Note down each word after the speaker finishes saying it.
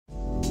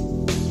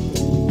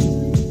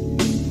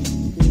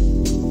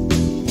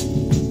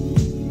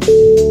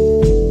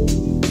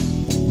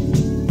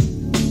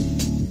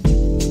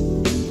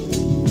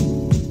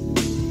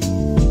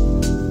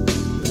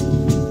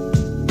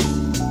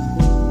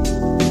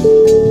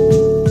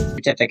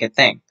certificate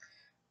thing.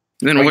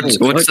 Then what's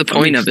the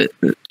point of it?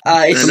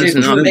 It's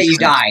to prove that you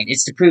died.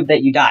 It's to prove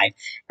that you died.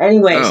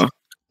 Anyways,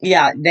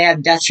 yeah, they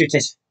have death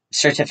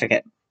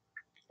certificate.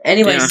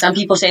 Anyways, some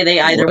people say they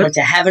either went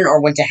to heaven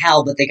or went to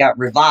hell, but they got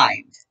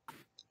revived.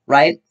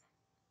 Right?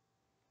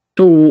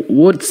 So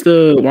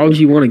why would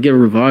you want to get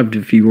revived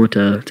if you went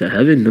to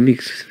heaven? That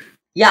makes...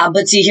 Yeah,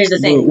 but see, here's the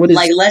thing.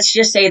 Like, let's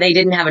just say they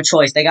didn't have a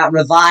choice. They got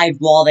revived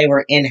while they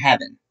were in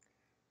heaven.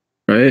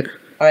 Right?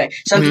 Alright,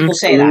 some people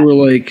say that.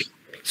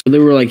 They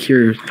were like,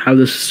 here, have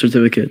this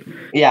certificate.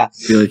 Yeah.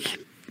 You're like,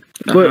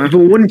 but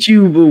wouldn't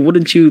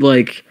you,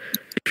 like,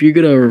 if you're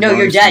gonna... No,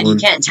 you're dead. You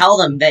can't tell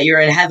them that you're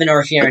in heaven or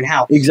if you're in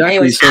hell. Exactly.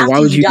 Anyways, so why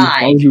would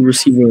you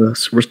receive a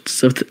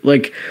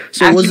like?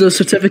 So was the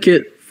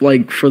certificate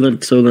like for the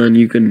so then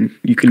you can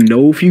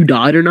know if you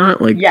died or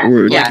not? Like, yes.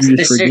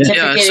 The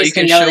certificate is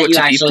to know that you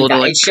actually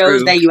died. It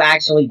shows that you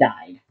actually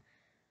died.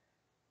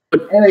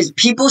 Anyways,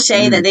 people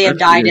say that they have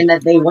died and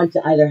that they went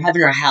to either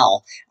heaven or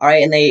hell. All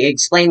right, and they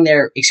explain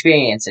their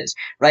experiences,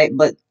 right?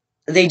 But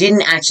they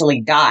didn't actually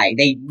die.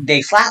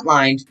 They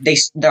flatlined.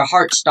 Their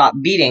heart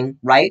stopped beating,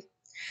 right?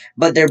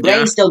 But their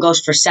brain still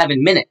goes for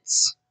 7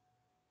 minutes.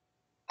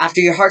 After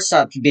your heart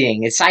stops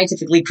beating, it's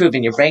scientifically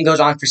proven. Your brain goes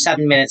on for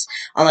 7 minutes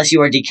unless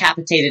you are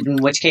decapitated, in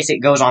which case it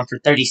goes on for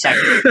 30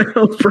 seconds.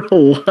 Bro,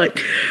 what?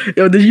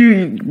 Yo, did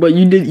you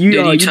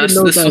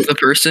test this with a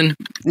person?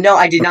 No,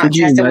 I did not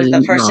test it with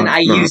a person. I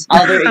used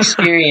other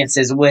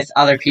experiences with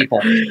other people.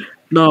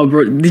 No,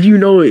 bro. Did you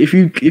know if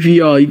you get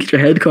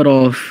your head cut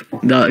off,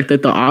 that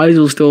the eyes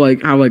will still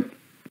like have like...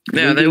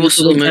 Yeah, they will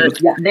still move.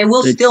 Yeah, they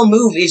will still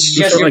move. It's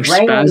just your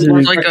brain only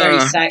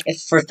works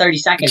for 30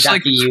 seconds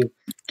after you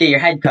get your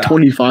head cut off.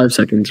 25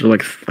 seconds or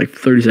like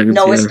 30 seconds.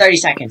 No, it's 30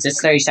 seconds. It's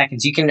 30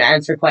 seconds. You can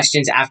answer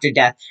questions after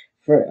death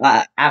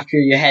after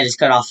your head is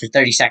cut off for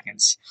 30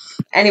 seconds.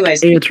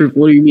 Anyways. What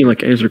do you mean,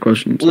 like answer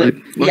questions? Like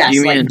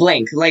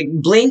blink. Like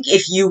blink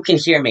if you can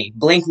hear me.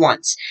 Blink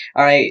once.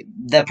 Alright,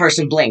 the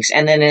person blinks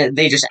and then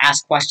they just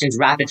ask questions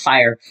rapid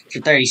fire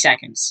for 30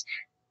 seconds.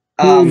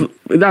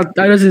 That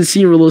doesn't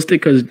seem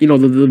realistic because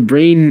the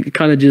brain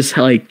kind of just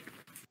like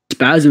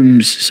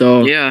spasms.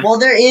 So yeah. Well,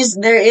 there is.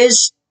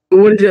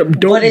 What is it?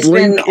 Don't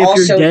blink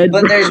if you're dead.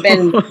 But there's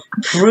been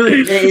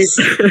proof.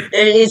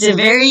 It's a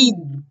very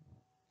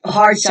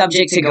hard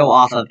subject to go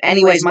off of.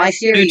 Anyways, my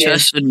theory is... Who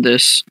tested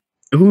this?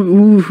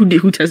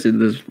 Who tested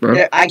this,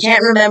 bro? I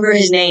can't remember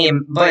his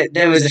name, but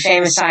there was a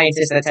famous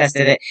scientist that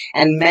tested it,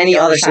 and many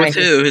other scientists.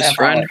 With who? His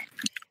friend?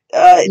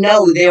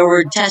 No, they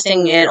were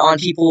testing it on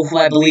people who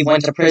I believe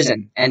went to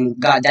prison and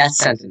got death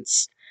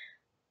sentence.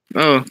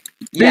 Oh.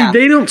 Yeah.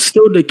 They don't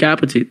still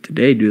decapitate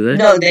today, do they?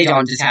 No, they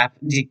don't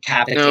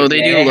decapitate. No,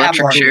 they do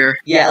electric chair.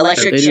 Yeah,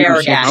 electric chair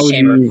or gas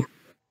chamber.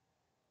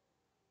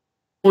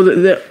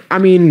 Well, I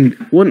mean,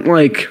 wouldn't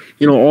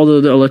all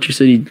the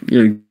electricity,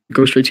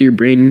 go straight to your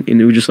brain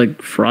and it would just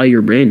fry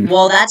your brain?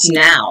 Well, that's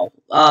now.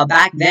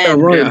 Back then,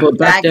 but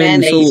back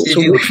then they used to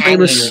do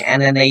hanging,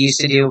 and then they used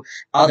to do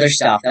other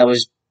stuff that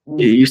was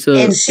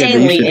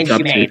insanely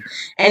inhumane.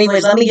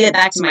 Anyways, let me get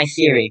back to my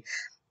theory.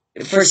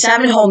 For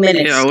 7 whole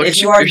minutes,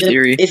 if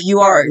you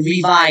are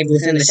revived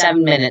within the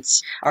 7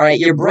 minutes, all right,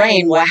 your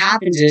brain, what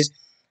happens is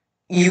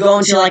you go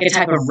into a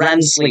type of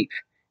REM sleep,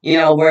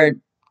 where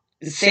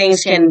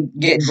things can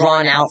get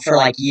drawn out for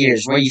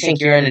years, where you think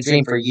you're in a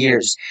dream for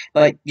years,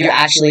 but you're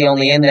actually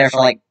only in there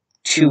for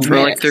 2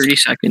 minutes. For 30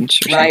 seconds.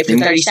 Right, for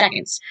 30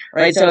 seconds.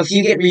 Right, so if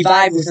you get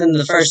revived within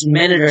the first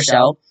minute or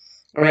so,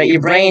 right,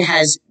 your brain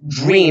has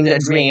dreamed a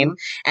dream,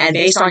 and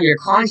based on your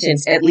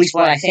conscience, at least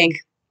what I think,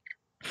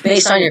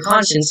 based on your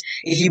conscience,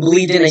 if you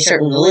believed in a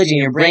certain religion,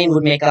 your brain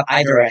would make up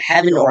either a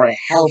heaven or a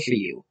hell for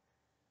you.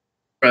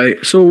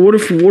 Right. So what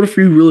if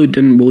we really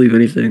didn't believe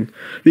anything?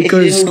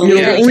 Because the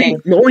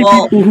only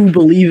people who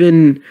believe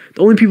in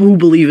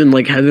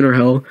heaven or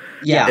hell,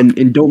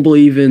 and don't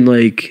believe in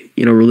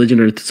religion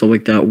or stuff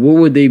like that, what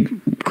would they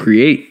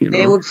create?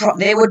 They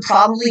would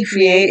probably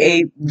create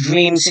a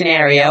dream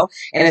scenario,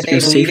 and if they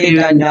believe they've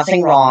done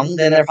nothing wrong,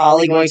 then they're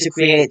probably going to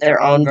create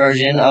their own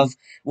version of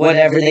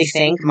whatever they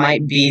think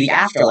might be the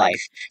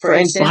afterlife. For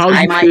instance,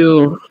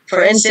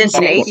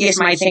 an atheist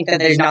might think that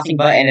there's nothing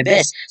but an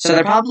abyss, so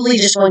they're probably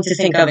just going to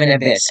think of an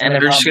abyss, and they're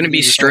just going to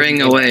be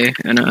straying away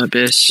in an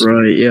abyss.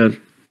 Right? Yeah.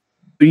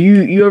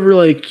 You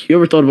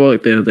ever thought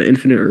about the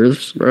infinite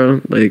Earths,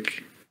 bro?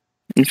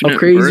 How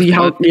crazy?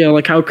 How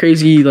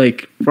crazy?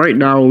 Right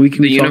now we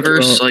can the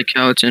universe,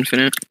 how it's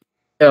infinite.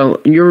 Yeah.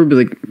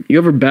 You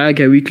ever bag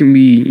how we can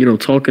be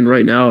talking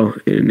right now,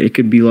 and it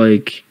could be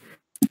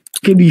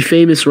could be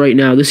famous right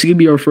now. This could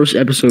be our first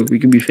episode. We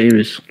could be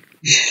famous.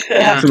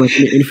 Yeah. For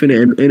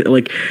infinite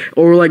and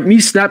or me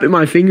snapping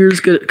my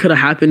fingers could have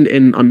happened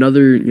in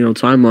another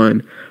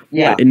timeline.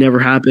 Yeah, it never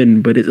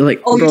happened. But it's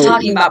you're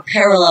talking about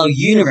parallel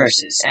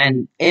universes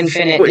and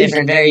infinite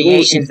different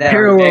variations that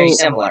are very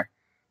similar.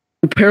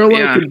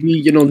 Parallel could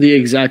be the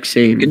exact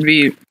same. Could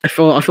be. I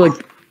feel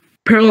like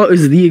parallel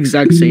is the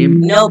exact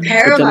same. No,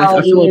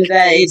 parallel means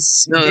that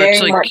it's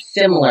very much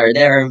similar.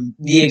 They're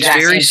the exact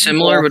same. It's very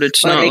similar, but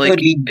it's not they could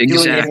be doing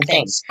different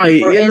things.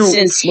 For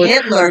instance,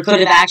 Hitler could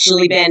have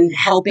actually been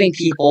helping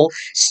people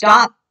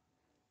stop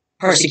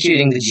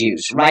persecuting the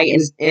Jews, right?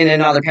 In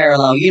another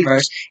parallel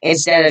universe,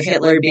 instead of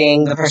Hitler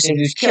being the person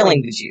who's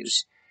killing the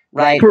Jews,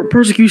 right?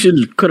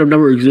 Persecution could have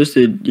never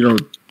existed, due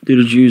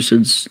to Jews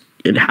since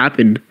it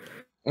happened.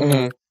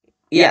 Mm-hmm.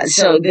 Yeah,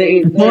 so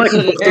there's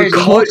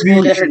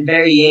multiple different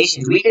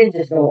variations. We can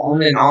just go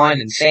on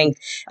and think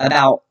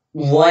about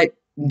what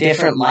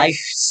different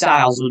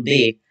lifestyles would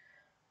be.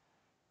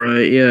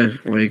 Right, yeah.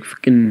 Like,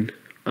 freaking,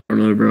 I don't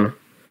know, bro. It'd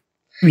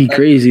be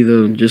crazy,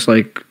 though. Just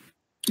like...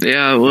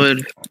 Yeah, it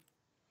would.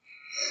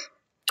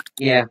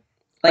 Yeah.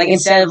 Like,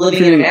 instead of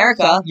living in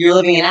America, you're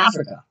living in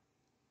Africa.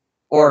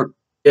 Or,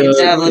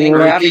 instead of living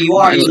wherever you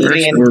are,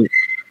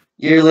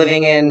 you're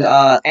living in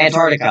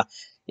Antarctica.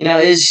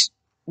 It's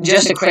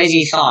just a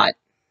crazy thought.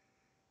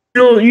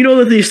 You know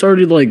that they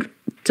started, like,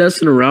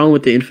 testing around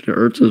with the infinite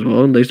Earths as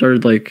well? And they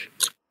started, like,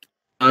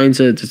 trying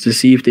to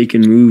see if they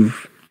can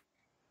move.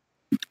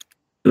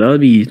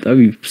 That'd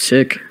be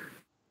sick.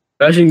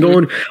 Imagine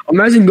going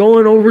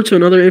over to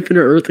another infinite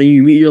Earth and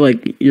you meet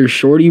your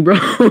shorty, bro.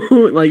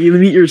 Like, you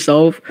meet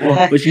yourself,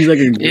 but she's like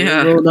a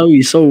girl. That'd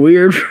be so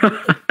weird, bro.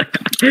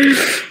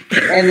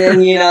 And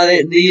then,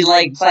 you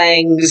like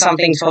playing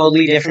something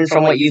totally different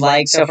from what you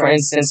like. So, for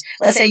instance,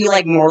 let's say you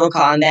like Mortal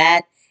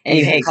Kombat and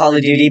you hate Call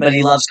of Duty, but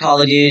he loves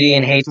Call of Duty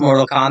and hates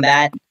Mortal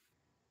Kombat.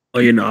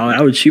 Oh,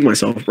 I would shoot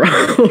myself, bro.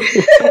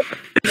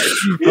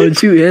 I would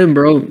shoot him,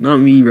 bro. Not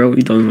me, bro. What are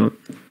you talking about?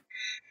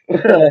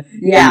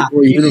 Yeah,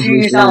 you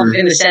shoot yourself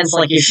in the sense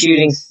like you're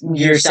shooting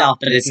yourself,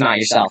 but it's not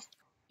yourself.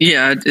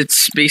 Yeah,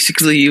 it's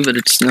basically you, but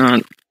it's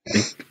not.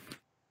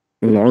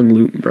 Long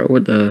loop, bro.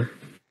 What the...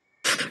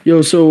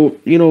 Yo, so,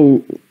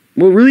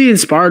 what really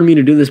inspired me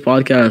to do this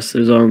podcast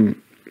is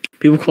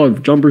people call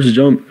it Jumpers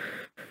Jump,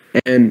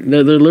 and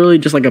they're literally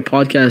just like a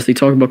podcast. They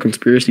talk about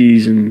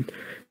conspiracies and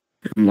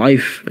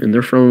life, and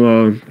they're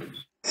from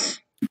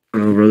I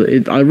don't know, bro.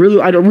 I really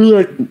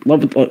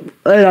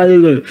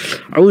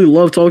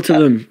love talking to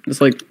them.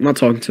 It's like, not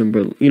talking to them,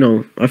 but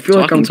I feel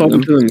like I'm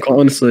talking to them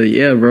honestly.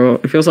 Yeah, bro.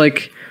 It feels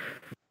like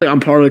I'm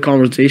part of the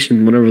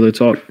conversation whenever they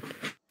talk.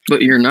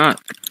 But you're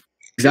not.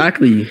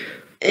 Exactly.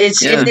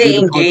 It's if they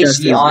engage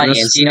the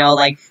audience,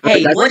 like,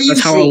 hey, what do you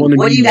think?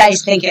 What do you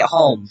guys think at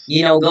home?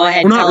 Go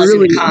ahead and tell us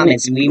in the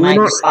comments, and we might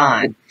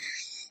respond.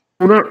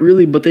 Well, not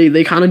really, but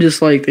they kind of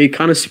just like, they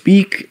kind of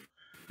speak,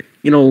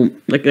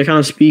 like they kind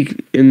of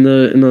speak in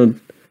the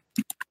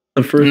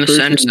first person. In the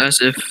sense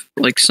as if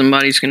like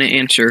somebody's gonna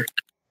answer.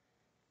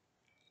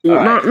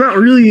 Well, not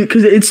really,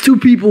 because it's two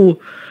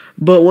people.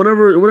 But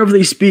whenever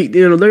they speak,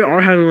 they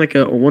are having like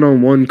a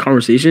one-on-one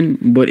conversation,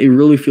 but it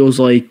really feels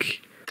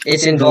like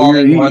it's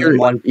involving more than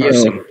one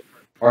person.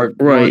 Or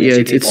right, yeah,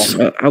 it's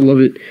I love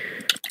it.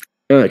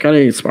 It kind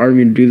of inspired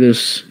me to do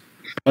this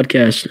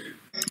podcast.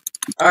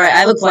 All right, I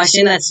have a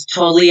question that's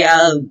totally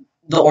out of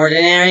the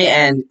ordinary,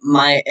 and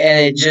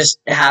it just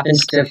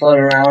happens to float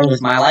around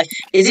with my life.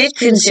 Is it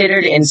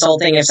considered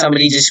insulting if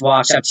somebody just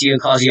walks up to you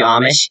and calls you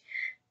Amish?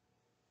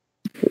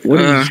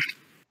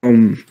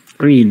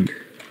 I mean,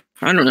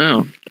 I don't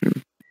know.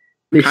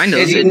 Kind of.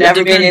 Because you've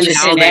never been in the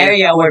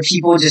scenario where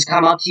people just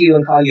come up to you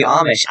and call you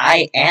Amish.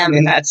 I am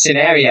in that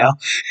scenario.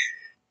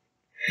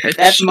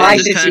 That's my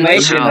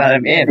situation that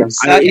I'm in. I'm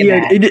stuck in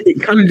that.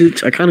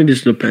 It kind of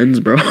just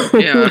depends, bro.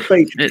 Yeah,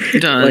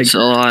 it does a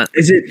lot.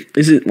 Is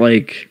it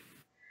like...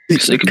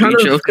 It's like kind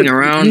of joking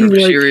around or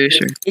serious?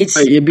 I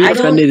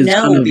don't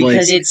know,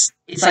 because it's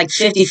like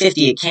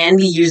 50-50. It can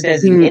be used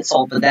as an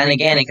insult, but then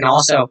again, it can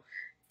also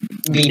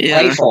be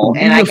playful,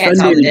 and I can't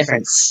tell the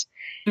difference.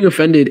 Being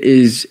offended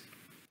is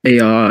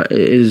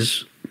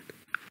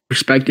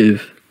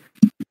perspective.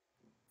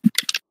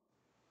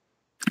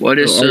 What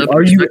is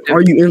are you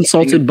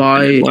insulted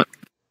by? What?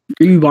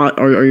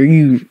 Are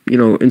you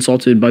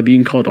insulted by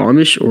being called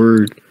Amish,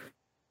 or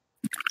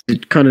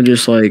it kind of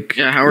just like...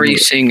 Yeah, how are you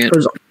seeing it?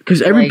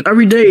 Because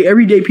every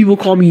day people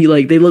call me,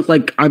 like, they look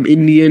like I'm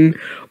Indian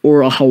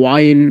or a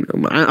Hawaiian.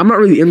 I'm not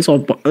really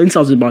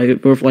insulted by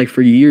it, but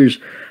for years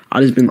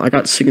I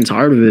got sick and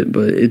tired of it.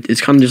 But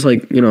it's kind of just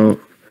like,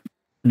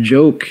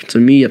 joke to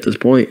me at this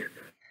point.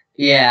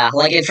 Yeah,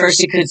 like at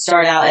first it could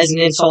start out as an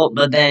insult,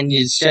 but then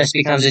it just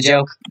becomes a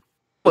joke.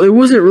 Well, it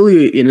wasn't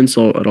really an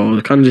insult at all.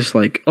 It's kind of just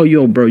like, oh,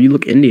 yo, bro, you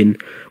look Indian.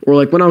 Or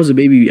like when I was a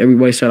baby,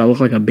 everybody said I look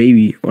like a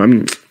baby. Or, I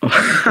mean,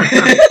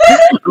 I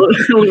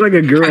look like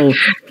a girl.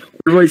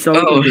 Everybody said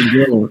I look like a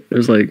girl. It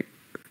was like...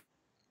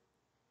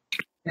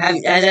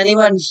 Has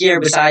anyone here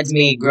besides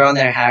me grown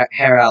their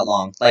hair out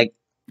long? Like,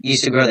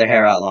 used to grow their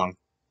hair out long?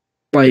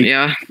 Like,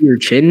 your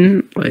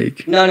chin?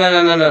 Like... No.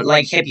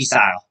 Like hippie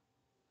style.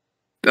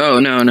 Oh,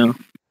 no.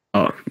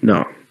 Oh,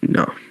 no,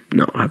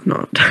 I have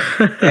not.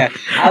 Yeah,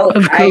 I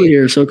have curly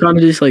hair, so it kind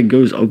of just like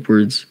goes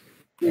upwards.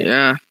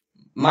 Yeah.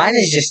 Mine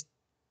is just...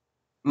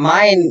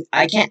 I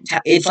can't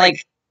tell. It's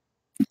like...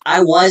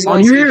 I was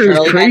going to be curly-headed. Your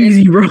hair is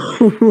crazy,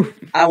 bro.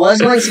 I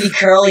was going to be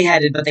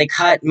curly-headed, but they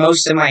cut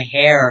most of my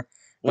hair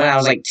when I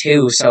was like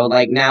 2, so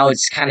like now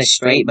it's kind of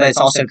straight, but it's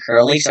also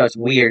curly, so it's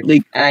weird.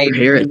 Like,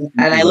 and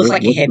I look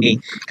like a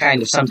hippie,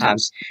 kind of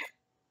sometimes.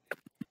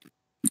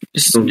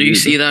 Do you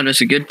see that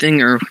as a good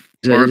thing or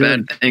a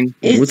bad thing?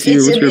 It's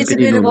a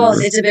bit of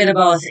both. It's a bit of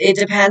both. It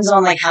depends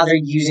on like how they're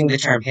using the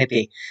term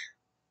hippie.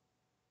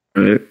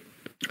 Right.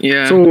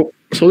 Yeah. So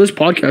this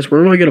podcast,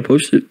 where am I gonna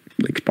post it?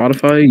 Like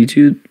Spotify,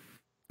 YouTube,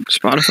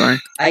 Spotify.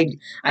 I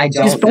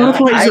don't.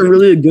 Spotify is a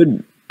really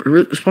good.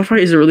 Spotify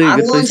is a really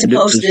good place to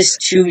post this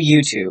to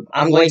YouTube.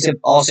 I'm going to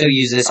also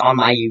use this on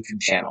my YouTube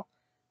channel.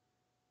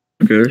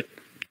 Okay.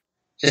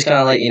 Just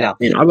gonna let you know.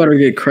 I better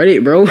get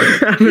credit, bro.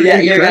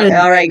 Yeah,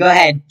 all right. Go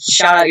ahead.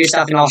 Shout out your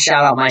stuff, and I'll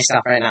shout out my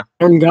stuff right now.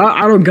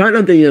 I don't got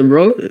nothing yet,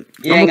 bro. I'm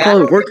gonna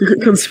call it Work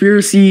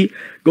Conspiracy.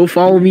 Go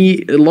follow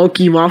me,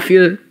 Loki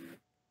Mafia,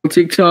 on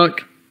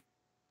TikTok.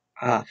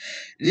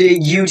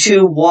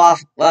 YouTube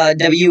WAF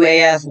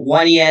WAF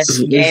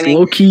 1ES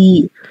Gaming.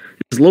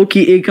 It's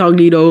Loki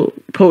Incognito.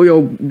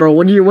 Bro,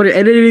 when you're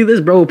editing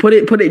this, bro, put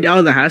it down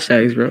in the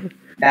hashtags, bro.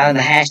 Down in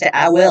the hashtag.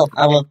 I will.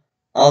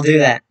 I'll do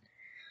that.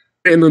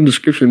 In the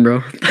description,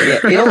 bro. Yeah,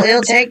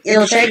 it'll take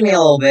me a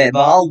little bit,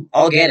 but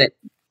I'll get it.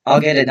 I'll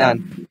get it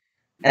done,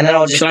 and then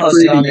I'll just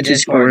post it on the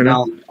Discord, and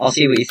I'll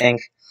see what you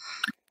think.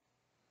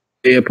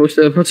 Yeah, post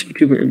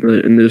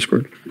YouTube in the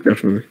Discord,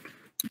 definitely.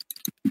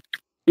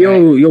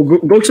 Yo,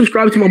 go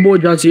subscribe to my boy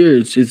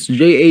Jassier. It's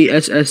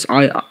JASSIIR.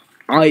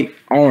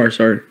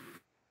 Sorry.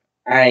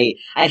 All right,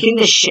 I think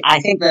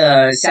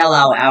the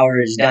sellout hour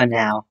is done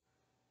now.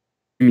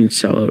 I mean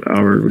sellout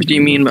hour. What do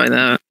you mean by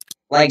that?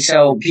 Like,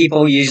 so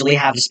people usually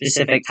have a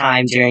specific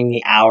time during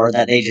the hour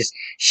that they just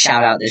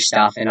shout out their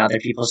stuff and other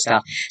people's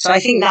stuff. So I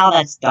think now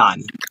that's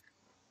done.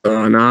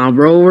 Nah,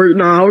 bro. We're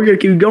gonna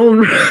keep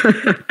going.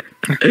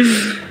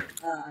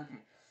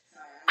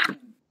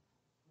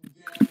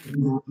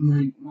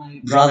 My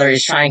brother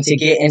is trying to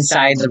get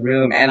inside the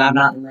room, and I'm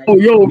not. Oh,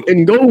 yo,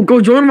 and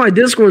go join my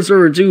Discord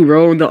server too,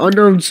 bro. The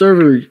unknown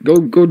server.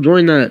 Go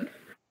join that.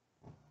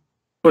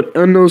 But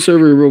unknown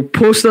server, bro.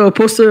 Post the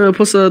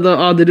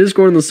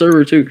Discord and the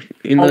server too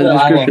in the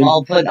description.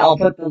 I'll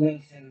put the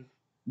links in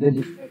the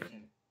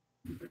description.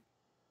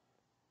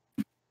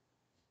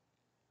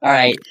 All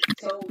right.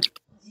 So, do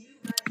you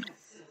guys have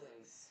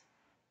siblings?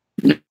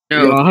 No.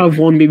 Yeah, I have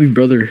one baby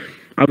brother.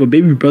 I have a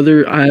baby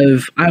brother. I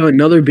have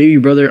another baby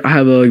brother. I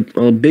have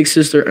a big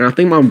sister, and I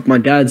think my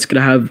dad's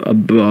gonna have a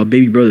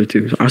baby brother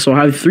too. So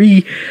I have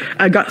 3.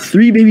 I got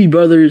 3 baby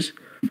brothers.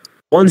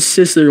 One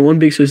sister, one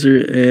big sister,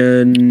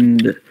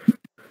 and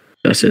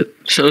that's it.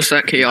 So is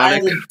that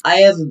chaotic? I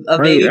have a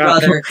baby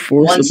brother,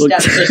 one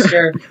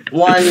stepsister,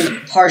 one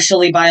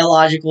partially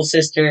biological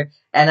sister,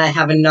 and I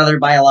have another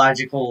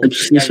biological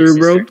sister,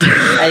 bro.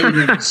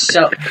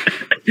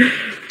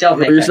 Don't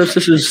make your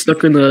stepsister's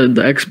stuck in the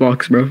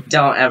Xbox, bro.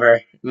 Don't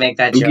ever make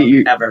that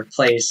joke, ever,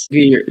 please.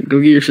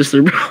 Go get your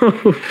sister,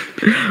 bro.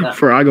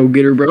 Before I go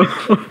get her, bro.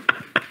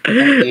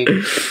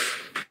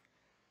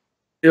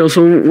 Yo,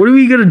 so what are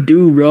we gonna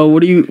do, bro?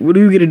 What are you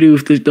gonna do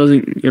if this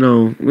doesn't?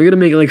 We're gonna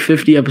make like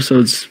 50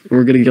 episodes.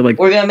 We're gonna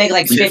make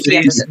like 50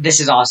 episodes. This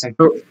is awesome.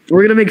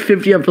 We're gonna make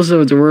 50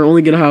 episodes, and we're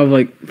only gonna have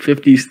like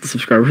 50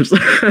 subscribers.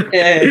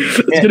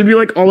 It's gonna be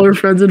like all our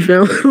friends and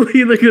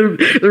family.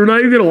 They're not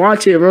even gonna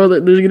watch it, bro.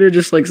 They're gonna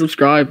just like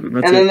subscribe,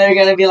 and then they're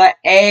gonna be like,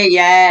 "Hey,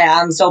 yeah,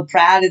 I'm so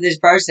proud of this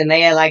person.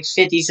 They had like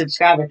 50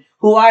 subscribers.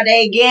 Who are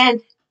they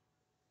again?"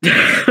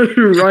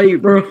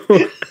 Right, bro.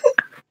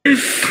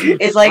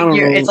 It's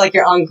like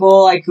your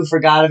uncle, like, who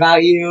forgot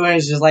about you, and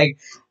it's just like,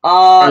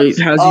 I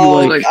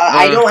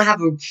don't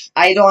have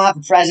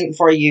a present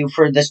for you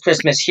for this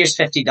Christmas. Here's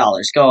 $50.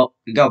 Go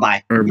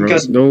buy.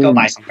 Go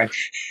buy something.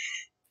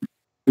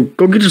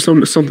 Go get you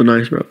something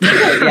nice, bro.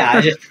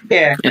 Yeah, here.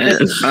 Yeah,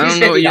 I don't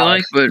know what you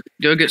like, but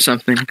go get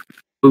something.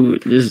 Ooh,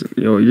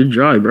 you're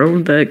dry, bro.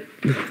 What the heck?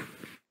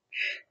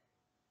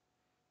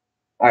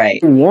 All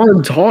right.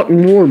 Want to talk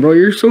more, bro?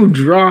 You're so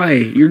dry.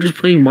 You're just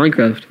playing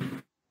Minecraft.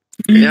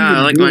 Yeah,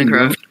 I like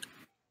Minecraft.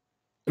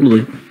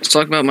 Let's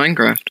talk about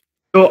Minecraft.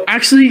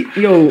 Actually,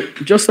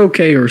 Just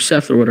Okay or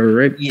Seth or whatever,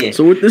 right? Yeah.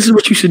 So this is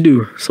what you should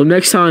do. So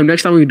next time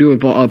we do a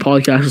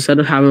podcast, instead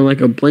of having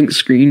like a blank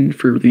screen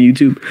for the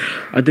YouTube,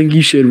 I think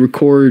you should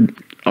record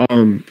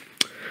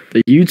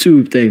the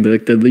YouTube thing, the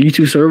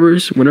YouTube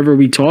servers. Whenever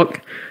we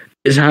talk,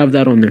 just have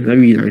that on there. That'd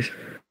be nice.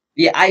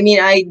 Yeah, I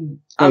mean,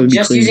 I'm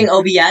just using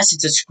OBS.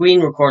 It's a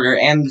screen recorder,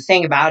 and the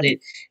thing about it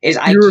is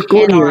You're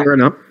recording it right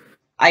now.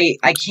 I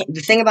can't.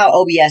 The thing about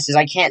OBS is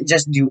I can't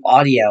just do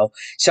audio,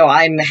 so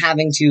I'm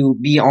having to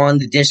be on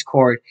the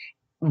Discord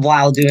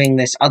while doing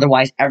this.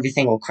 Otherwise,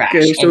 everything will crash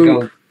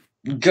and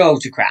go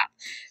to crap.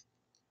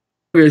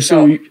 Okay,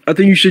 so I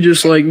think you should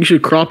just you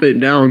should crop it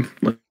down.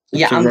 I'm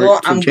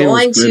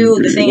going to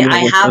the thing.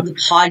 I have the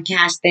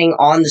podcast thing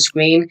on the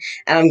screen,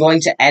 and I'm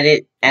going to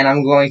edit, and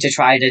I'm going to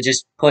try to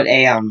just put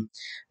a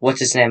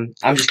what's his name?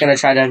 I'm just gonna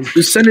try to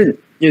just send it.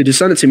 Yeah, just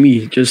send it to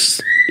me.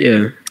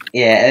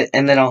 Yeah,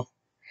 and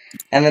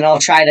then I'll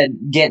try to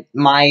get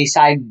my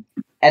side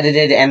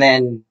edited, and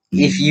then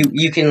if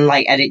you can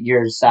edit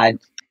your side.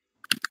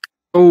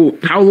 Oh,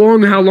 how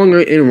long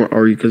are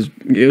you? Because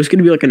it was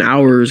gonna be like an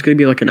hour. It's gonna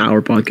be like an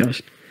hour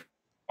podcast.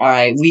 All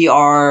right, we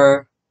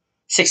are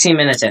 16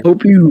 minutes in. I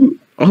hope you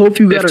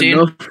 15? Got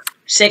enough.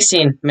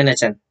 16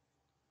 minutes in.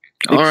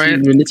 16 right.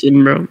 minutes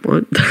in, bro.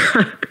 What?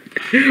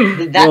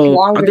 That's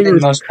longer than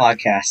most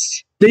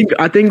podcasts.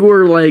 I think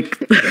we're like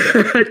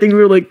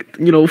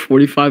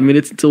 45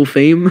 minutes until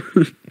fame.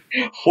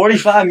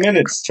 45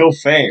 minutes till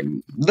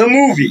fame. The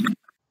movie.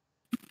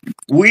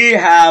 We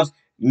have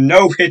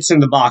no hits in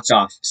the box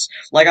office.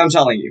 Like I'm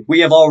telling you, we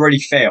have already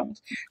failed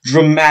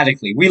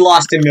dramatically. We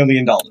lost $1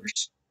 million.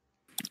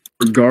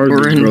 Garbage,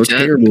 we're in bro. debt.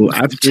 Terrible.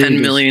 $10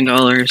 million.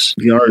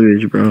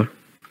 Garbage, bro.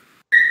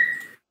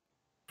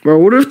 Bro,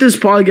 what if this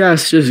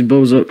podcast just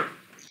blows up?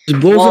 Then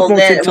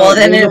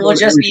it will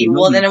just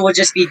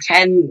be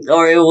 10,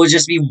 or it will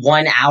just be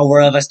 1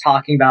 hour of us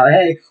talking about,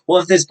 hey,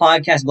 what if this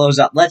podcast blows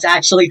up? Let's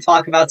actually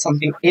talk about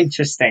something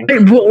interesting.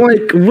 Hey, but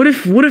like, what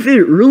if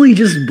it really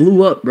just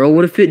blew up, bro?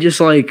 What if it just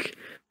like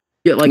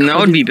get like? That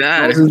would be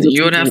bad.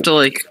 You would have to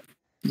like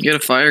get a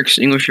fire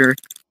extinguisher.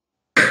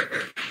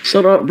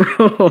 Shut up,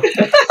 bro.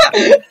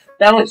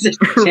 That was a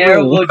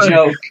terrible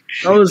joke.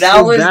 That was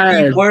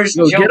the worst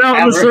joke get out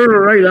ever. of the server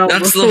right now.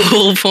 That's the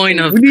whole point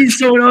of. We need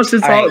someone else to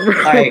talk, bro.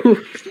 All right.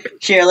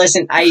 Here,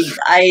 listen.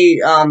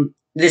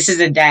 This is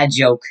a dad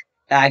joke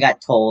that I got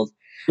told.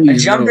 A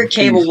jumper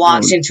cable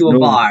walks into a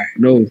bar.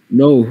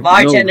 No.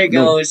 Bartender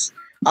goes,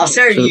 "I'll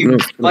serve you,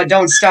 but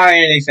don't start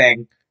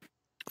anything."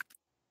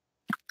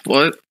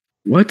 What?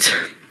 What?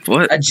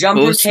 A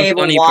jumper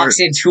cable walks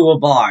into a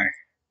bar.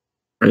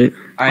 Right.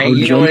 All right.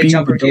 You know what a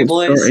jumper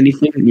cable is?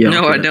 Anything? Yeah,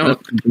 no, I don't.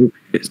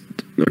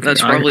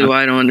 That's probably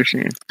why I don't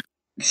understand.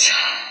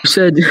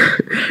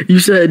 You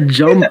said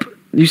jump.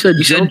 You said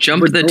jump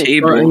the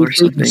table or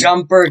something.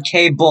 Jumper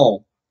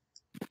cable.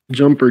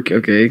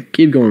 Okay,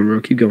 keep going, bro.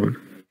 Keep going.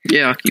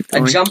 Yeah, keep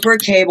going. A jumper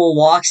cable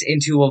walks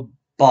into a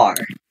bar.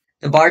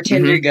 The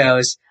bartender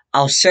goes,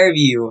 "I'll serve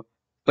you,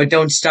 but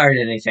don't start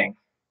anything."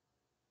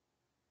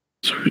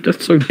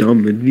 That's so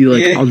dumb. It'd be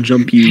like, "I'll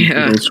jump you, but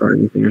don't start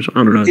anything," or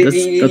something. I don't know.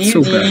 That's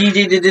so bad. You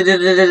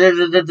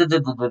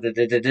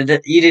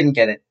didn't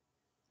get it.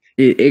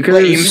 You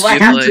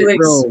have to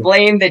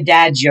explain the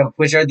dad joke,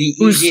 which are the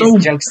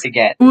easiest jokes to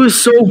get. It was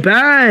so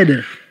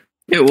bad.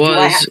 It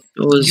was.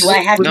 Do I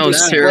have to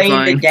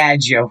explain the dad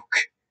joke?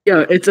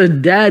 Yeah, it's a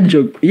dad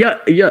joke.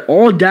 Yeah.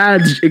 All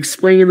dads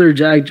explain their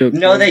dad joke.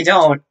 No, they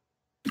don't.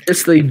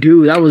 Yes, they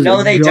do.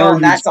 No, they don't.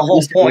 That's the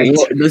whole point.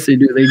 Yes, they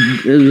do.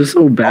 It was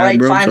so bad. All right,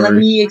 bro. fine. Let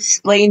me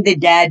explain the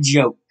dad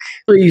joke.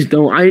 Please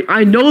don't.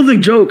 I know the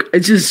joke.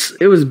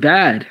 It was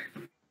bad.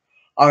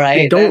 All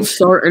right. Don't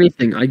start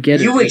anything. I get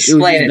it. You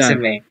explain it to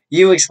me.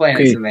 You explain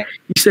it to me.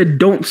 He said,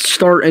 "Don't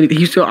start anything."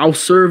 He said, "I'll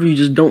serve you.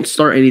 Just don't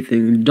start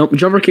anything."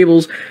 Jumper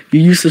cables. You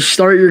used to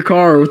start your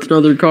car with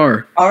another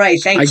car. All right.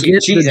 Thank you. I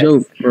get the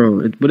joke,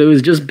 bro, but it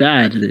was just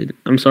bad.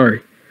 I'm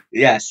sorry.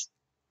 Yes.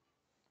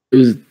 It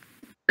was.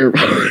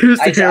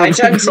 I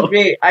tend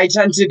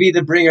to be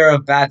the bringer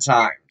of bad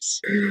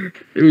times.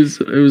 It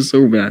was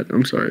so bad.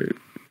 I'm sorry.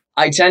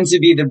 I tend to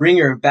be the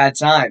bringer of bad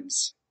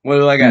times. What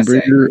do I gotta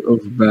say?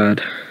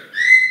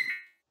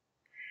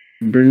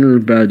 Bringer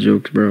of bad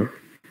jokes, bro.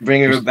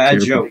 Bringer of bad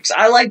jokes.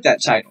 I like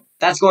that title.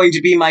 That's going to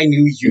be my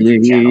new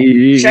YouTube channel.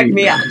 Check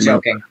me out.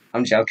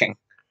 I'm joking.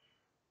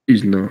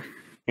 Please no.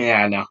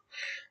 Yeah, I know.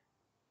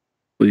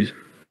 Please.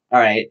 All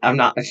right, I'm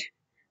not.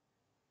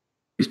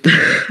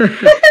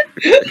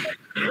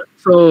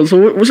 So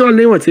what's our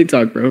name on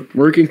TikTok, bro?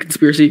 Working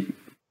Conspiracy.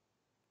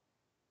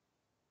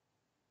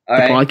 All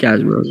right.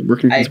 Podcast, bro.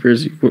 Working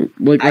Conspiracy.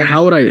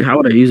 How would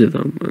I use it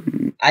though?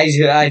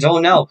 I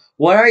don't know.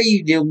 What are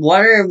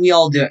we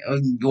all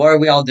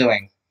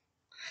doing?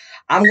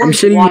 I'm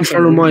sitting in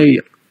front of my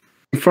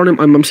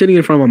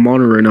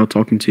monitor right now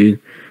talking to you.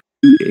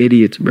 You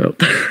idiots, bro.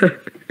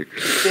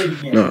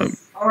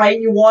 All right,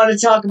 you want to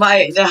talk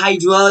about the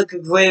hydraulic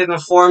equation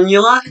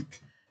formula?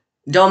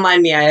 Don't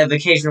mind me. I have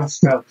occasional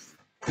strokes.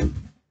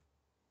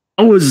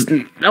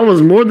 That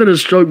was more than a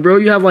stroke, bro.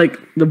 You have like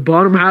the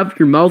bottom half of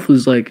your mouth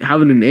was like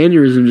having an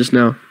aneurysm just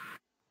now.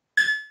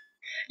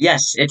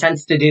 Yes, it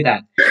tends to do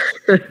that.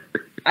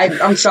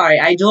 I'm sorry.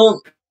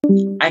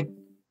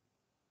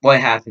 What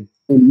happened?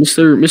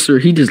 Mister,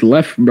 he just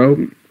left,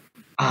 bro.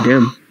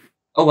 Damn.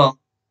 Oh well.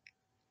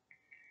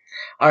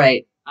 All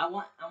right. I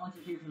want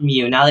to hear from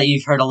you now that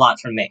you've heard a lot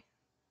from me.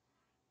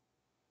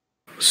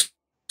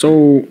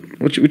 So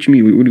what you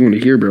mean? What do you want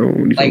to hear, bro? What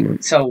are you talking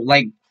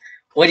about?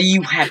 What do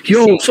you have to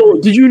say? So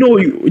did you know?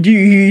 Do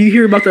you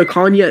hear about the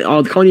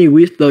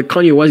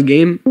Kanye West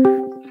game?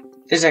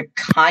 There's a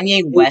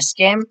Kanye West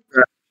game.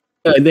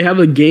 Yeah, they have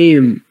a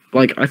game.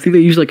 Like I think they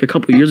used like a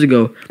couple years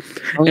ago,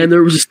 and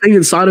there was this thing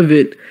inside of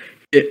it.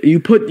 You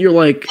put your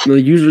like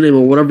the username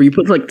or whatever. You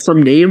put like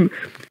some name,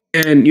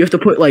 and you have to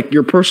put like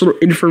your personal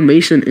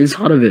information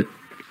inside of it.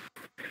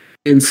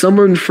 And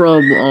someone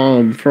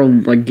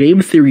from like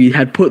Game Theory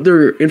had put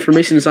their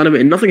information inside of it,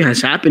 and nothing has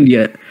happened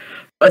yet.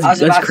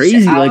 That's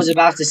crazy. I was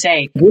about to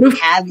say,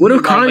 have you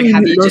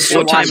just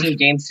been watching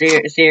game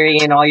theory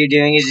and all you're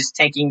doing is just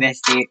taking the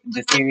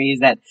theories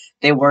that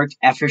they worked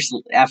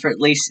effortlessly.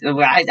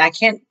 I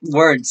can't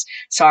words.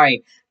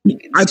 Sorry.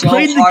 I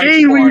played the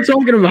game. What are you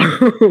talking about?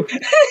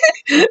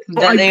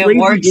 That they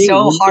worked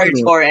so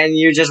hardcore and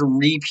you're just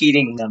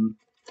repeating them.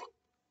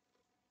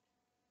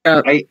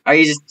 Are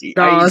you just?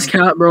 Nah, that's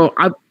cap, bro.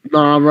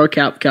 Bro,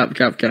 cap.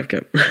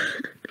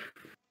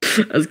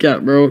 That's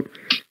cap, bro.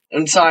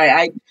 I'm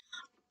sorry.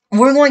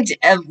 We're going to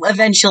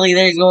eventually.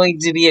 There's going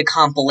to be a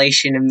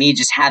compilation of me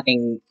just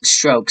having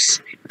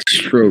strokes.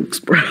 Strokes,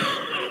 bro.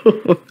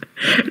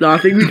 No, I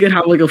think we could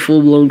have like a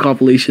full blown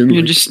compilation.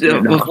 You just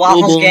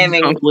Waffles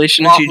Gaming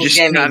compilation. Waffles you just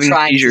Gaming having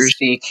trying seizures. To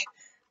speak.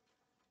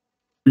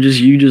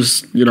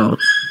 Just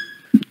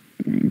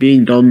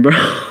being dumb, bro.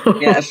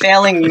 Yeah,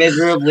 failing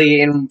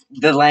miserably in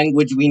the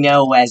language we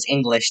know as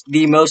English,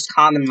 the most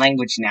common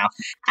language now.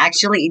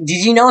 Actually,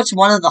 did you know it's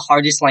one of the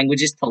hardest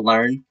languages to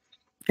learn?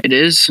 It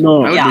is.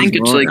 No, I would think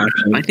it's like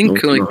actually, I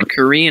think like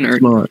Korean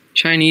or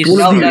Chinese.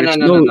 No.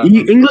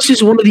 English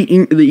is one of the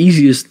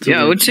easiest.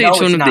 Yeah, I would say it's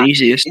one of the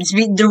easiest.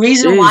 The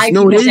reason why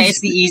people say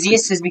it's the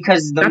easiest is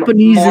because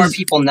more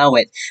people know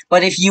it.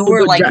 But if you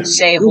were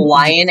say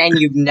Hawaiian and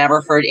you've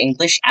never heard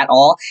English at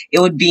all, it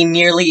would be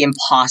nearly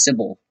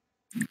impossible.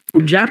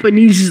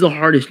 Japanese is the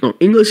hardest. No,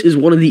 English is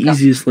one of the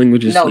easiest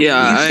languages. No, you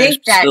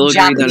think that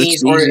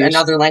Japanese or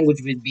another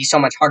language would be so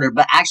much harder,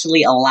 but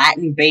actually a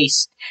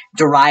Latin-based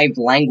derived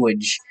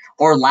language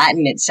or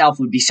Latin itself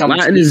would be so much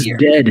easier.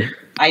 Latin is dead.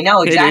 I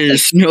know, exactly. It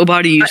is.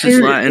 Nobody uses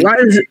Latin.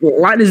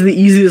 Latin is the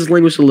easiest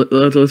language to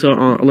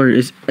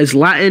learn. It's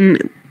Latin,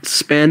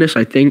 Spanish,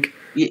 I think.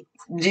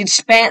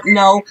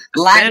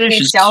 Latin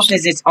itself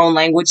is its own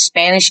language.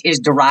 Spanish is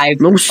derived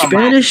from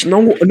Spanish.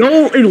 Latin.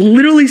 No. It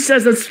literally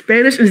says that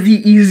Spanish is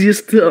the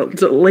easiest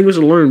language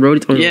to learn, bro.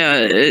 Yeah,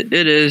 it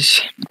is.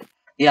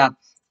 Yeah,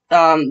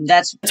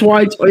 that's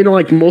why it's,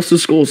 like most of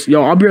schools.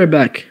 Yo, I'll be right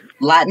back.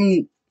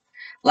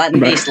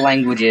 Latin-based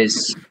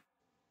languages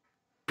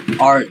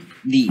are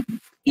the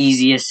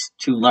easiest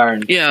to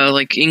learn. Yeah,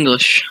 like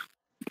English.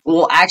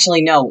 Well,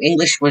 actually, no.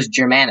 English was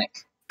Germanic.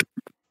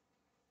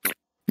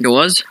 It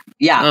was?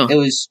 Yeah, It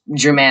was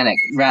Germanic.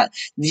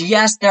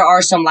 Yes, there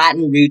are some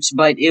Latin roots,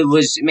 but it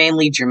was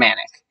mainly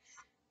Germanic.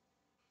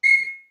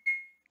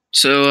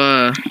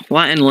 So,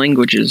 Latin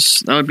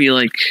languages, that would be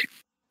like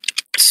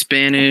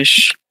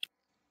Spanish,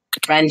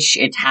 French,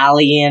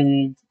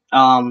 Italian,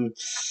 the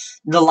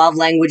love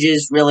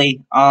languages,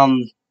 really.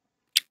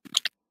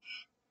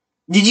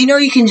 Did you know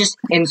you can just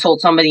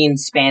insult somebody in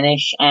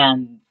Spanish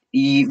and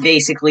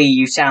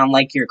you sound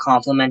like you're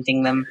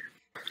complimenting them?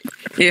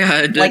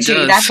 Yeah, it does.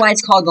 That's why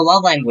it's called the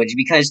love language,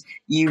 because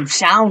you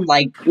sound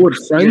like you're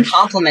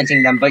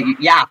complimenting them, but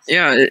yeah,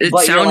 it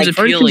sounds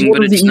appealing,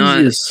 but it's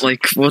not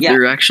like what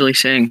they're actually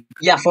saying.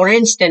 Yeah, for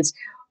instance,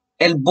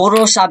 el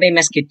burro sabe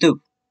más que tú.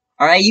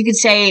 All right, you could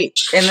say,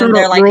 and then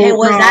they're like, "Hey,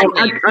 what does that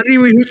mean?" I didn't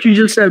even hear what you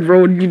just said,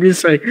 bro. You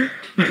just say,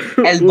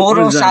 "El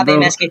burro sabe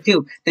más que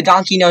tú." The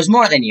donkey knows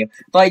more than you.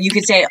 But you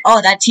could say,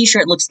 "Oh, that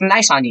T-shirt looks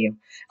nice on you,"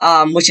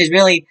 which is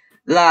really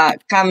la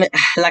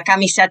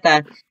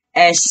camiseta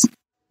es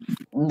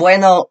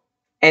bueno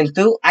en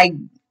tú.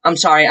 I'm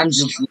sorry, I'm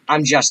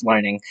just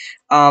learning.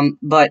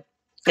 But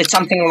it's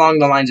something along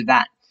the lines of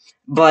that.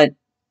 But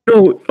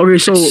okay,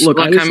 so look,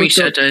 la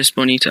camiseta es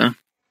bonita.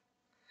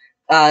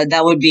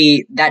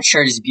 That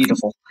shirt is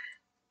beautiful.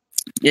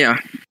 Yeah.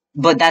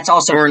 But that's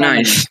also or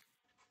feminine. Nice.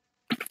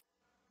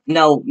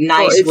 No,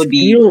 nice would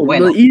be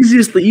bueno. The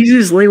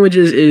easiest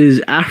languages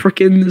is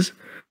Africans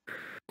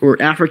or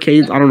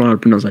Afrikaans, I don't know how to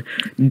pronounce that.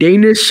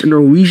 Danish,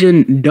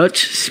 Norwegian,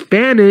 Dutch,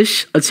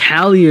 Spanish,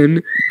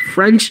 Italian,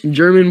 French,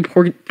 German,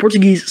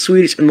 Portuguese,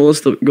 Swedish, and the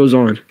list goes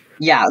on.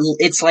 Yeah,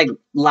 it's like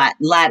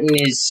Latin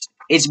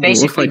is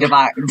basically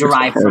derived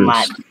from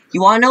Latin.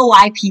 You want to know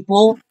why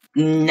people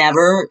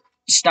never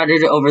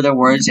stuttered over their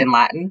words in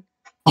Latin?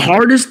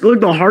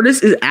 The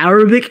hardest is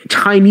Arabic,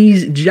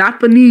 Chinese,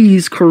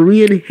 Japanese,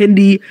 Korean,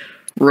 Hindi,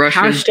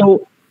 Russian.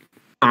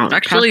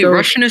 Actually,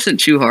 Russian isn't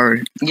too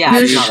hard. Yeah,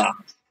 it's not that.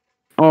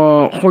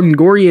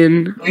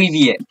 Hungarian.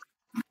 Privyet.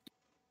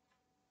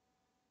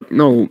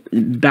 No,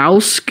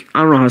 Bausk.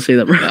 I don't know how to say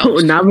that.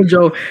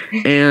 Navajo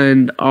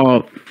and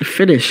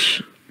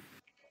Finnish.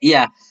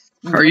 Yeah.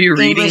 Are you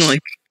reading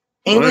like?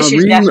 English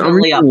is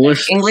definitely up there.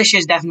 English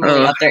is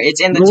definitely up there. It's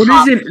in the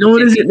top. No,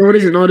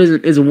 it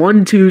isn't. It's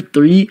 1, 2,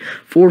 3,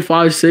 4,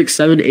 5, 6,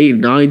 7, 8,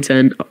 9,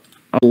 10,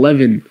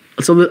 11.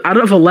 So out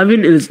of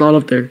 11, it's not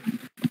up there.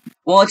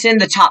 Well, it's in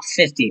the top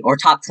 50 or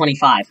top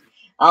 25.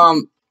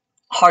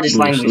 Hardest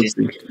languages.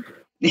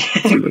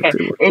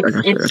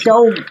 It's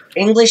so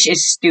English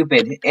is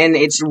stupid and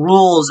its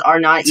rules are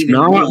not even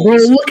rules. Bro,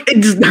 look,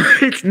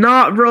 it's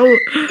not, bro.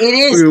 It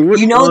is. Wait,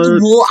 you know the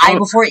rule I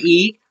before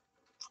E?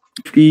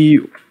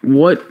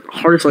 What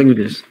hardest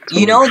languages?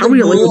 You know the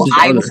rule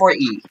I before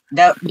E?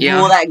 The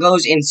rule that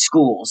goes in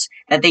schools,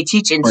 that they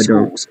teach in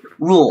schools.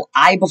 Rule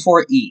I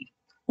before E.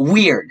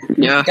 Weird.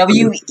 Yeah.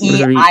 WEIRD.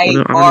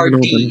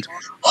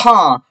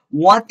 Huh.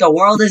 What the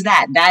world is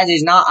that? That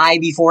is not I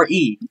before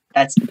E.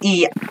 That's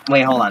E.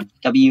 Wait, hold on.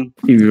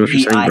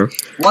 W-E-I.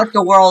 What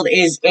the world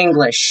is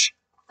English?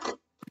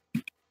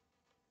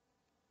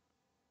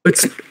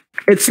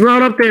 It's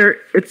not up there.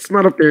 It's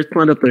not up there. It's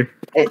not up there.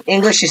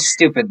 English is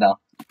stupid, though.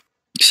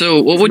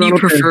 So, what would you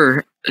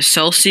prefer,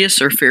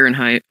 Celsius or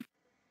Fahrenheit?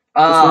 It's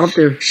not up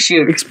there.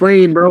 Shoot.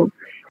 Explain, bro.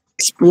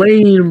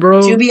 Explain,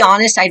 bro. To be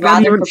honest, I'd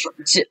rather prefer...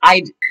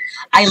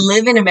 I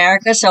live in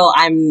America, so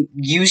I'm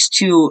used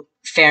to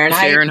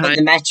Fahrenheit. But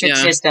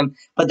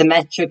the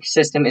metric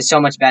system is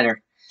so much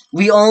better.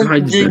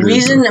 The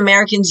reason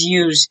Americans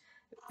use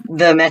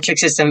the metric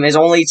system is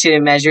only to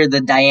measure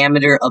the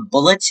diameter of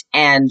bullets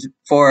and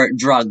for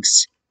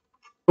drugs.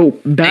 Oh,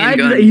 bad!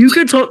 You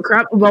could talk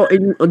crap about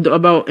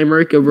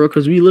America, bro,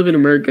 because we live in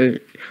America.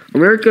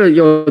 America,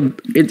 yo,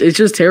 it's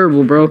just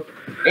terrible, bro.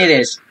 It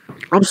is.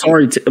 I'm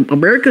sorry,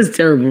 America's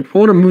terrible. I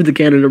want to move to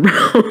Canada, bro.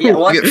 Yeah,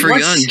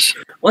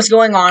 what's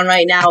going on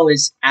right now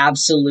is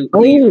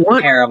absolutely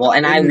terrible,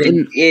 and I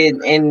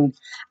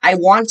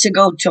want to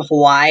go to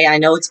Hawaii. I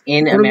know it's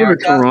in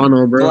America,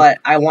 Toronto, bro. But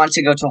I want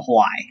to go to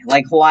Hawaii.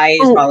 Like Hawaii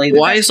is probably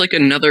Hawaii is like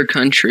another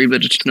country,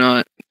 but it's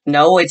not.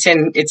 No, it's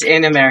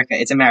in America.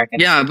 It's American.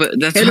 Yeah, but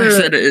that's Canada, why I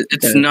said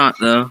it's not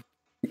though.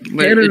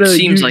 But Canada, it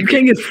seems like you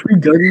can't get free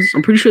guns.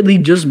 I'm pretty sure they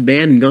just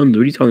banned guns.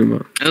 What are you talking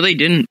about? No, they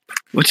didn't.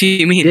 What do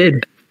you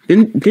mean?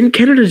 Didn't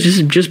Canada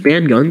just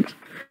ban guns?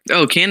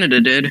 Oh,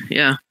 Canada did.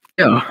 Yeah.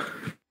 Yeah.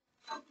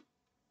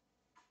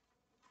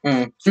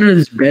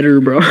 Canada's better,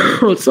 bro.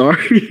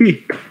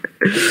 Sorry.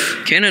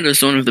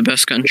 Canada's one of the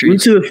best countries.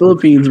 Move to the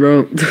Philippines,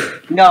 bro.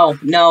 No.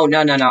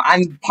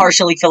 I'm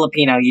partially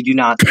Filipino. You do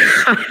not.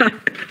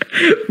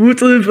 Move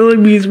to the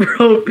Philippines,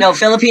 bro. No,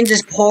 Philippines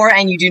is poor,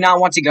 and you do not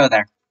want to go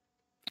there.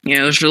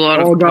 Yeah, there's a lot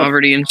of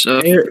poverty and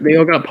stuff. They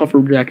all got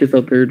puffer jackets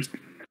out there.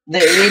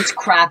 It's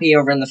crappy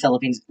over in the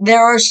Philippines. There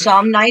are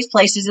some nice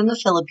places in the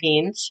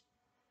Philippines,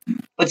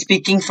 but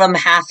speaking from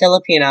half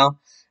Filipino,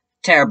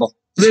 terrible.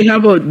 Do they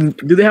have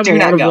a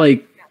lot of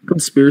like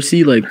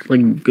conspiracy like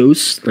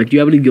ghosts? Like, do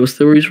you have any ghost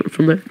stories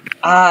from there?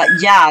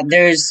 Yeah.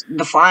 There's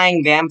the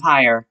flying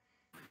vampire.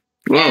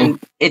 Whoa. And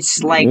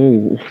it's like,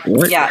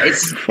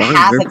 it's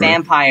half a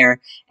vampire.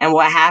 And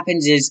what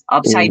happens is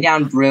upside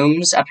down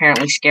brooms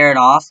apparently scare it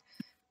off.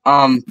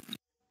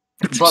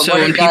 So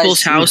in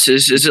people's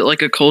houses, is it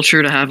like a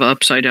culture to have an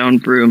upside down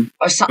broom?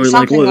 Or something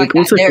like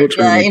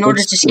that. In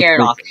order to scare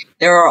it off.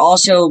 There are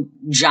also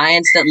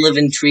giants that live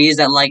in trees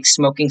that like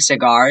smoking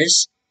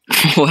cigars.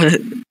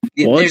 What?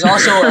 There's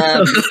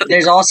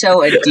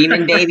also a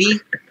demon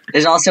baby.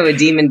 There's also a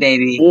demon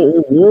baby.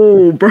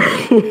 Whoa, bro!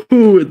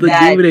 The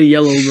demon in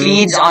yellow, bro.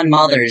 Feeds on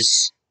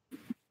mothers.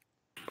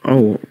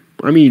 Oh,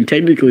 I mean,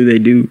 technically they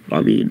do.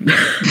 I mean,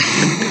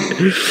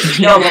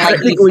 no, but like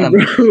technically,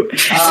 bro.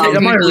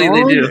 Am I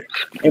wrong? They do.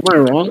 Am I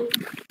wrong?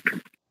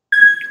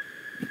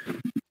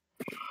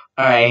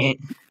 All right.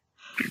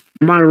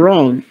 Am I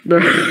wrong?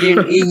 you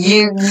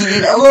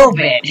a little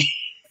bit.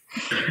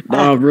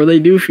 Nah, bro, they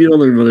do feed on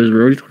their mothers, bro.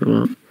 What are you talking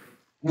about?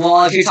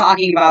 Well, if you're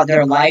talking about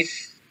their life,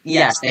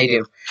 yes, they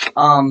do.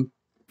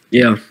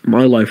 Yeah,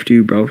 my life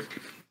too, bro.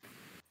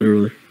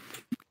 Literally.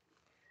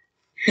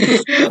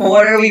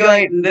 What are we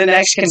going? The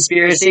next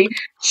conspiracy: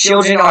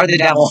 children are the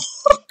devil.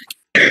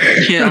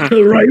 Yeah.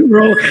 Right,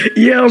 bro.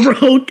 Yeah,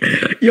 bro.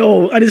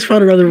 Yo, I just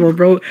found another one,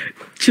 bro.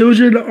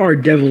 Children are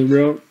devil,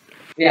 bro.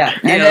 Yeah,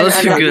 that's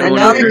a good one.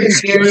 Another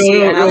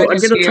conspiracy.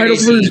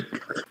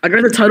 I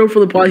got the title for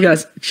the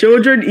podcast.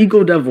 Children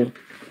equal devil.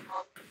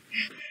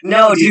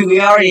 No, dude,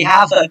 we already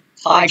have a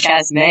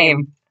podcast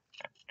name.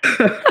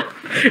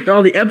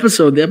 No, the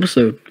episode.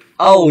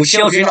 Oh,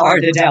 children are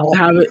the devil.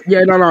 Have it.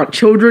 Yeah, no.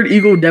 Children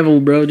equal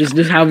devil, bro. Just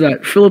have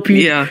that.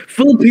 Filipino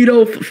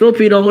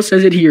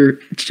says it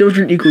here.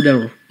 Children equal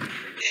devil.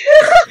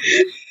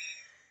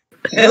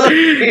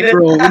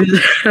 Bro,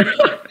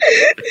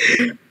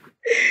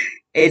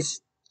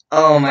 it's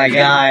oh my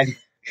god.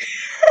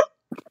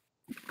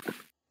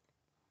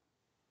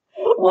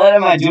 What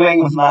am I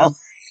doing with my life?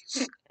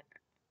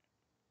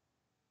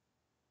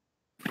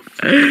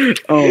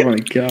 Oh my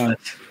god.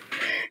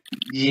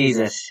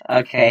 Jesus.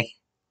 Okay.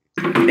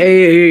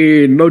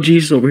 Hey, no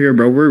Jesus over here,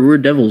 bro. We're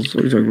devils.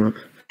 What are you talking about?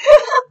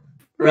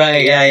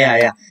 Right,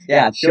 yeah.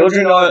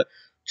 Children are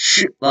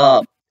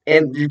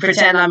and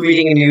pretend I'm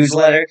reading a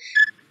newsletter.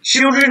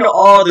 Children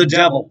are the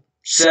devil,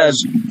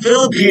 says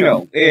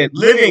Filipino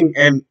living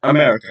in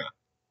America.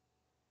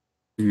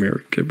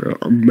 America, bro.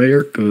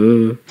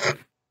 America.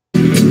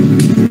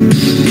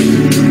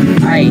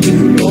 Alright,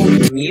 roll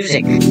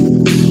music.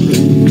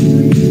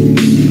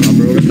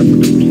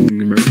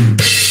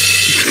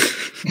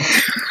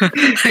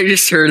 I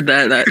just heard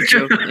that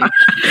joke.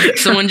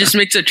 Someone just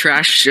makes a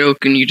trash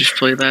joke and you just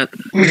play that.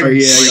 Oh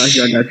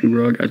yeah, I got you,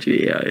 bro. I got you.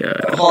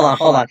 Yeah.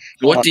 Hold on.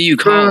 What do you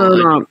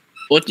call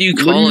What do you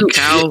call a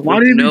cow?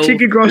 Why did you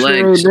take it across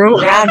the road, bro?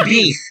 Ground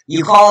beef.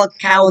 You call a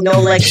cow with no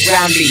legs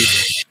ground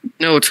beef.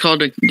 No, it's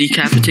called a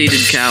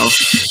decapitated cow.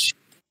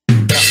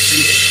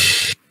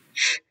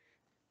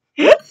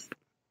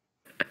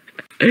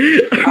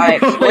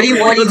 Alright, what do you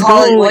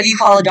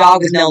call a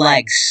dog with no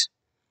legs?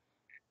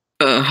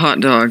 Hot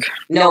dog.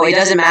 No, it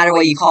doesn't matter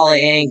what you call it.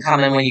 It ain't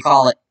coming when you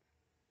call it.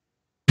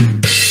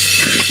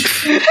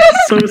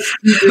 So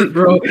stupid,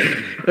 bro.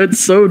 That's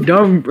so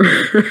dumb, bro. A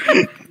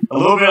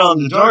little bit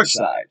on the dark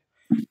side.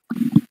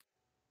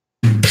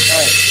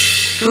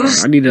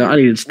 I need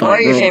to stop, bro.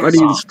 I need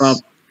to stop.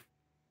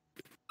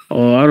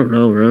 Oh, I don't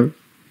know, bro.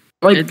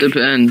 Like, it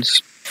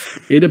depends.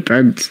 It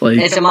depends. Like,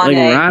 it's a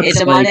Monday. Like rap,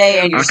 it's a Monday,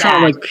 and you're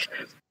sad.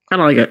 Kind of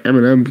like an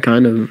Eminem,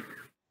 kind of.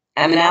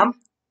 Eminem?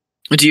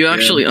 Do you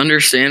actually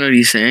understand what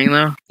he's saying,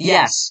 though?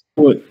 Yes.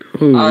 What?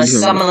 Fuck. I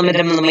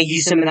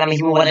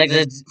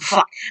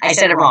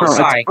said it wrong.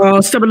 Sorry.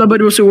 Step in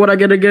the so what I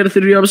gotta get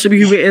through. I'm assuming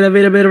you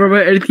elevated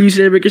anything you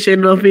said, ricochet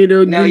nothing.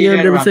 No, you do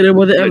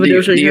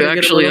you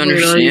actually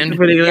understand?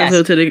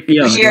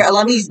 Yes. Here,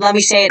 let me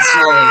say it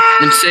slowly.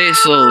 And say it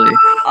slowly.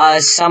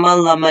 Sama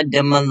lama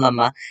dama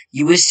lama.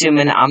 You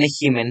assuming I'm a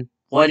human.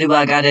 What do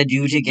I gotta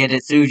do to get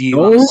it through to you?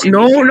 No.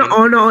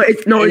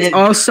 It's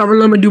all summer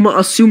lama duma.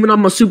 Assuming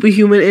I'm a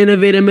superhuman,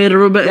 innovator, made a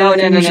robot. No.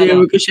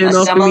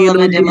 Sama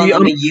lama dama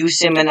lama. You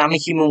assuming I'm a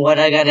human. What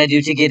I gotta do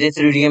to get it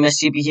through to you? I'm a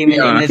superhuman,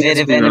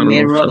 innovative, and I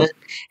made a rubber.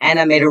 And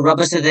I made a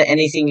rubber so that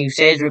anything you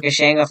say is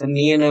ricocheting off of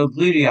me and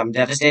gluteum.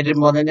 Devastated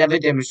more than ever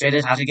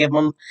demonstrated how to give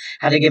a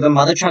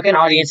mother trucking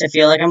audience to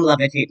feel like I'm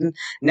levitating,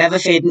 never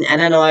fading.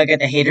 And I know I get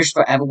the haters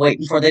forever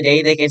waiting for the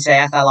day they can say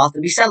I fell off to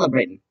be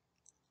celebrating.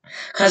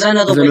 Cause I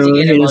know the way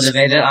to get it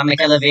motivated. I make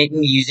elevating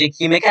music.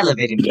 You make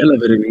elevating music.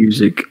 Elevating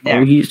music.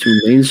 There. Oh, he's too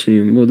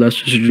mainstream. Well, that's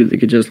just really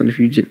good. Just if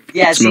you just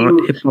it's not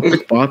hip hop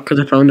with rock. Cause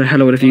I found a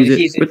hell of a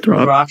music with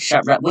rock.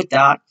 Shut rap with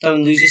rock.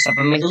 Don't lose yourself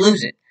and make it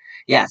lose it.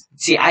 Yeah.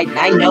 See, I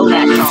know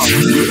that song.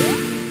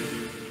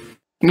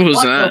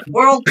 What that? The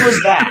world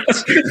was that?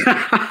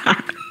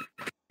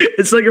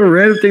 It's like a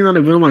random thing that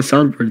I put on my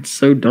soundboard. It's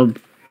so dumb.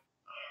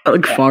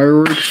 Like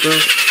fireworks, bro.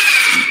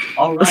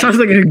 All right. That sounds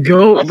like a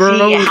goat, bro.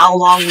 See how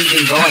long we've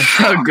been going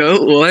for. A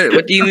goat? What?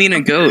 What do you mean a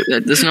goat?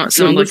 That does not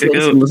sound like a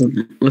goat.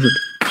 Listen.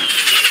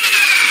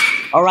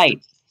 All right.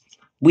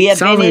 We have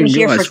been in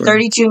here for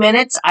 32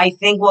 minutes. I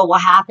think what will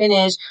happen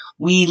is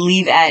we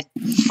leave at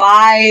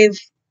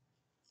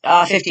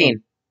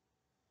 5:15.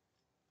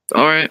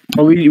 All right.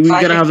 Oh, we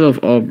gotta have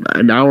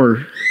an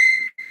hour.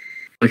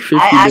 Like 50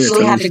 minutes. I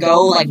actually have to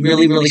go like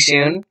really, really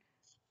soon.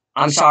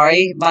 I'm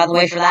sorry, by the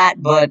way, for that,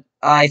 but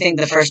I think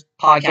the first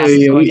podcast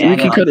is going to end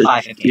at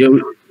like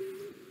 5:15.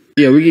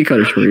 Yeah, we can cut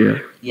it short,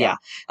 yeah.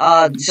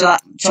 So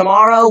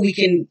tomorrow we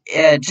can,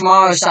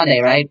 tomorrow's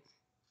Sunday, right?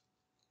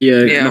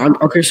 Yeah.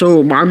 Okay,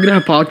 so I'm going to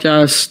have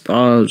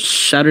podcast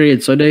Saturday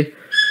and Sunday,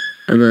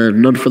 and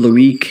then none for the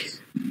week.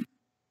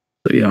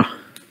 So, yeah.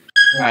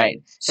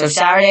 Right. So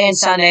Saturday and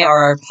Sunday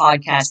are our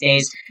podcast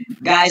days.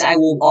 Guys, I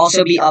will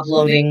also be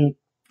uploading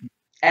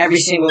every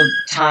single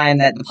time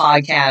that the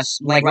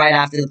podcast, like right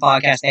after the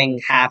podcast thing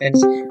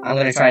happens, I'm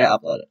going to try to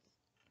upload it.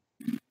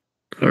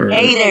 Right.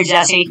 Hey there,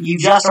 Jesse. You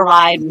just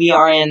arrived. We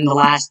are in the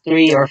last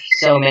 3 or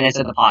so minutes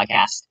of the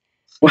podcast.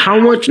 Well, how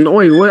much? No,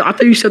 wait, what? I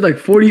thought you said like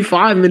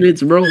 45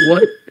 minutes, bro.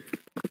 What?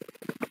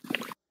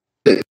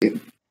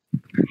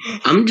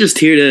 I'm just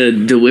here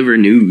to deliver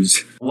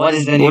news. What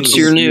is the news? What's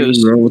your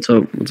news, bro? What's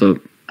up?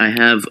 I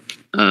have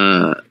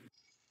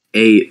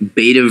a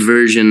beta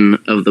version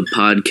of the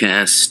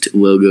podcast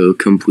logo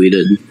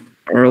completed.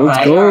 All right,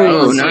 let's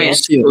go. Oh,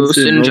 nice. Post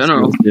it in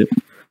general. Yeah.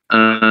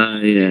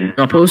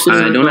 I'll post it.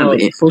 I don't have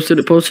it.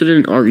 Post it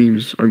in our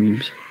memes.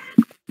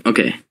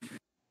 Okay.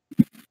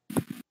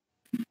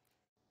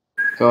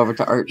 Go over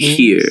to art memes.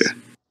 Here.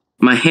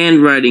 My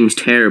handwriting's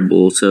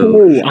terrible, so.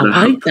 Oh, I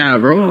like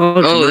that, bro.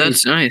 Oh,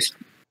 that's nice.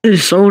 That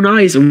is so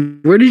nice.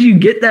 Where did you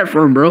get that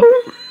from, bro?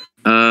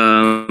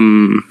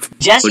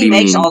 Jesse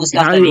makes all the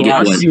stuff that he does.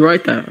 How did you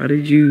write that? How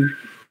did you?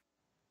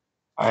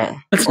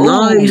 That's Ooh.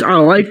 nice. I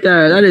like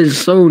that. That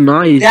is so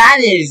nice. That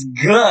is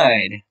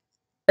good.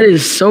 That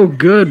is so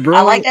good, bro.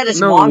 I like that it's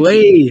no wonky.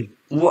 Way.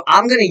 Well,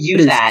 I'm gonna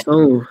use that.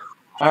 So...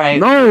 All right.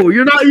 No,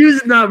 you're not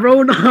using that,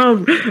 bro.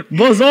 No,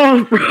 buzz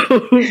off, bro.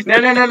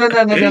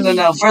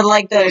 No. For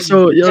like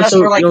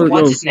the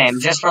what's his name?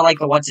 Just for like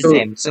the what's his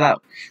name? So that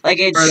like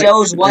it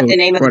shows what the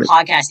name of the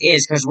podcast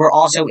is because we're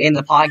also in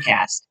the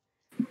podcast.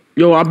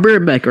 Yo, I'll be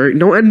right back. All right,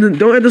 don't end the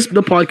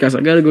podcast.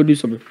 I gotta go do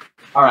something.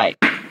 All right.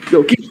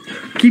 Yo,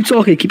 keep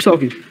talking.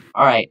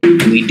 All right.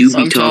 We do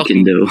be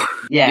talking though.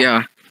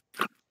 Yeah.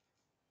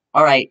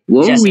 All right.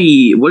 What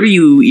are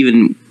you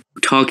even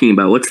talking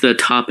about? What's the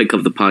topic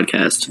of the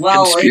podcast?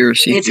 Well,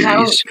 conspiracy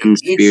theories.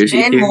 Conspiracy it's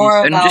been theories.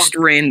 more and just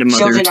random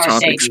other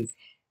topics.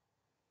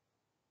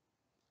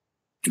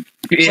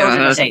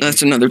 Yeah,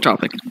 that's another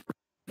topic.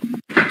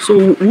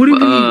 So what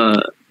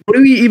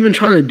are we even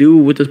trying to do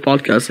with this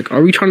podcast? Like,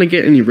 are we trying to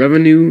get any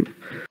revenue?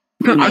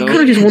 I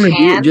kind of just want to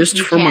do it just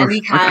for my.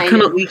 We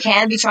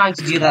can be trying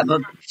to do that,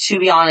 but to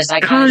be honest,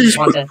 I kind of just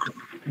want to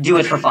do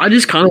it for fun. I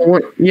just kind of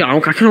want, I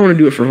kind of want to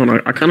do it for fun.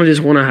 I kind of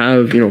just want to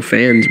have,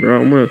 fans,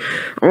 bro.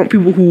 I want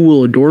people who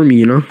will adore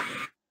me,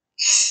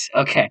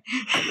 Okay.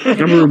 I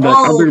don't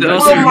have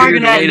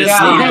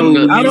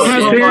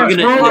parents,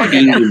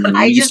 bro.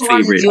 I just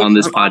favorite on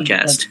this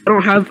podcast.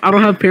 I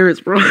don't have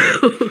parents, bro.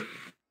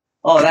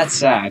 Oh, that's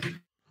sad.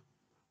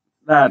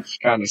 That's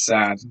kind of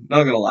sad.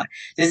 Not gonna lie.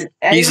 Does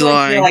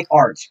anyone here like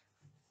art?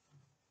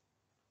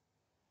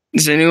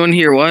 Does anyone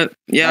here what?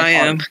 Yeah, like I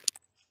am.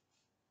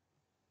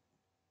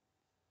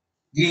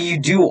 Do you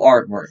do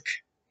artwork?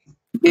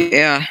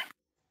 Yeah.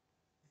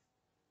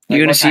 Like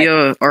you gonna see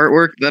a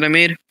artwork that I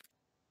made?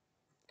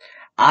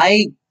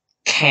 I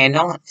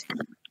cannot.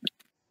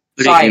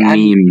 Sorry,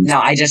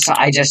 I just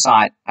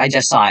saw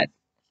it.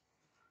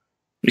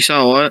 You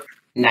saw what?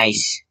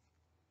 Nice.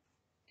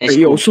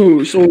 Yo,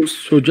 so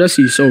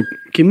Jesse, so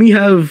can we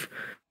have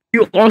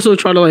you also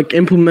try to like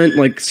implement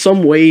like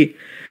some way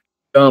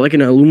like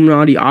an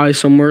Illuminati eye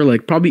somewhere,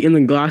 like probably in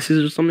the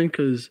glasses or something,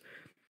 because